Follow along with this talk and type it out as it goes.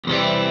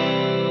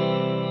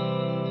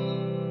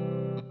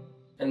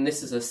and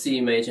this is a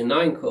C major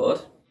 9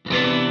 chord,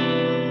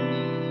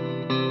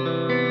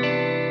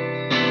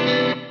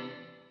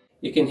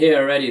 you can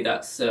hear already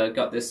that's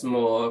got this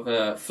more of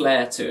a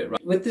flair to it.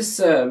 Right? With this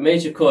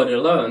major chord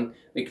alone,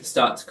 we can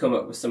start to come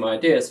up with some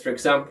ideas. For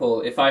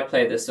example, if I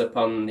play this up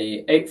on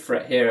the 8th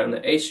fret here on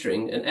the A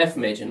string, an F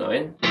major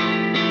 9,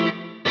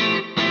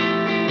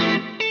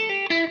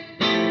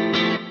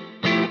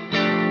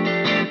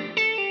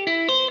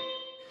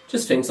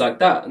 just things like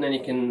that, and then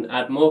you can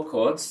add more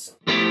chords.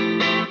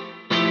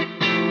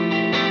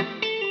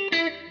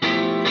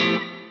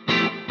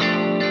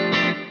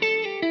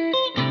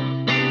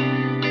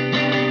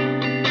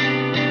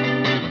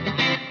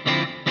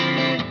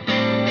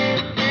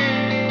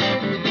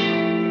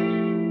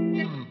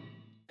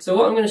 So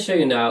what I'm going to show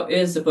you now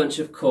is a bunch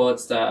of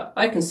chords that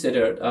I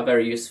consider are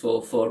very useful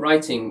for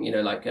writing,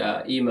 like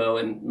emo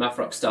and math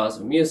rock styles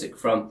of music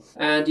from.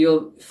 And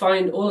you'll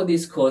find all of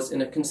these chords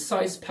in a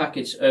concise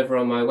package over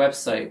on my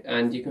website,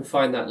 and you can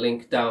find that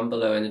link down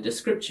below in the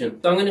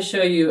description. So I'm going to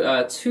show you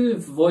 2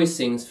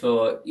 voicings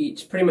for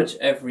pretty much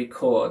every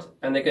chord,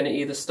 and they're going to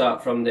either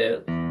start from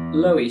the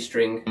low E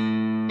string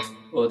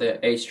or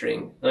the A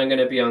string, and I'm going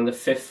to be on the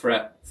 5th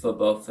fret for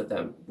both of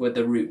them with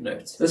the root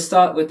notes. Let's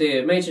start with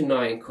the major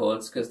 9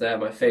 chords because they're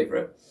my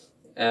favourite.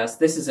 So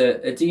this is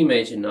a D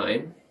major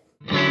 9,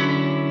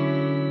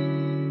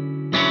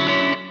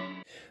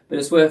 but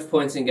it's worth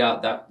pointing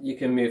out that you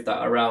can move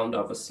that around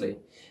obviously.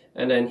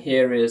 And then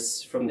here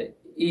is from the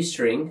E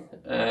string,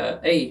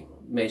 A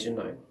major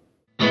 9.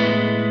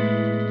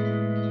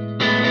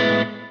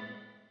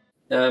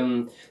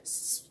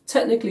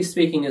 Technically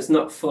speaking, it's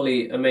not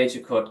fully a major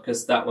chord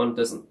because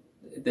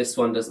this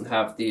one doesn't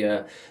have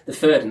the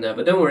 3rd in there,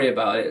 but don't worry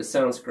about it, it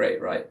sounds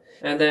great, right?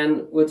 And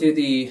then we'll do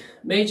the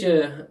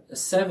major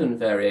 7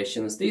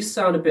 variations. These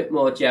sound a bit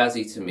more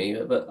jazzy to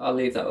me, but I'll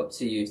leave that up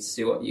to you to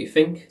see what you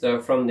think. So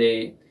from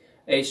the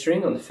A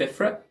string on the 5th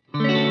fret,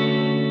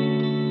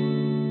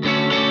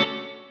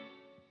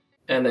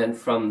 and then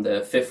from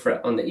the 5th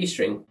fret on the E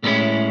string.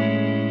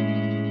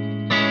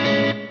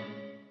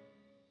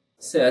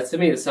 So to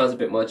me it sounds a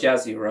bit more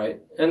jazzy,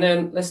 right? And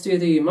then let's do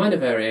the minor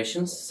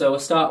variations. So we'll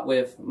start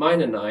with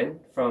minor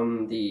 9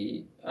 from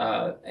the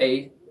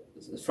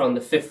from the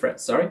 5th fret,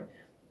 sorry.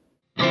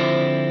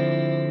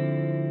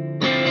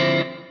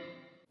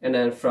 And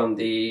then from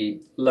the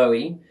low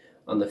E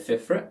on the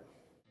 5th fret.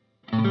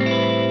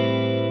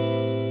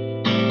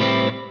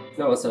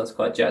 That one sounds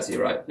quite jazzy,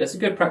 right? It's a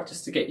good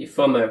practice to get your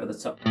thumb over the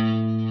top.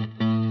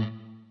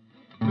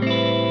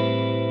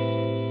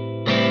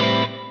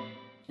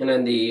 And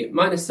then the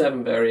minor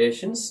 7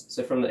 variations,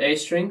 so from the A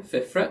string,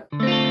 5th fret.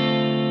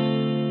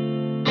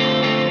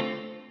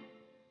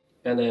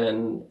 And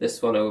then this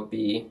one will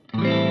be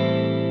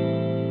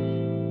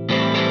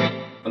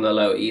on the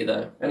low E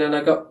there. And then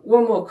I got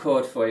one more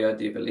chord for you, I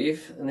do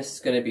believe, and this is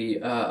going to be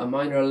a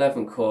minor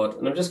 11 chord.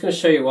 And I'm just going to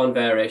show you one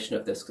variation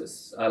of this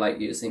because I like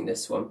using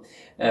this one.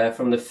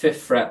 From the 5th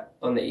fret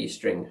on the E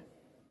string.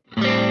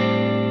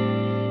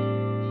 I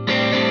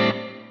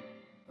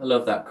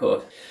love that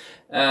chord.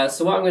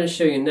 So what I'm going to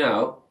show you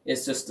now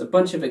is just a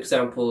bunch of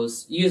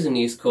examples using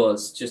these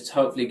chords, just to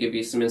hopefully give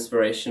you some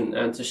inspiration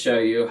and to show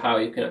you how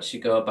you can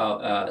actually go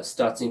about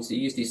starting to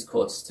use these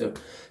chords to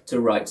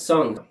write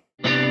songs.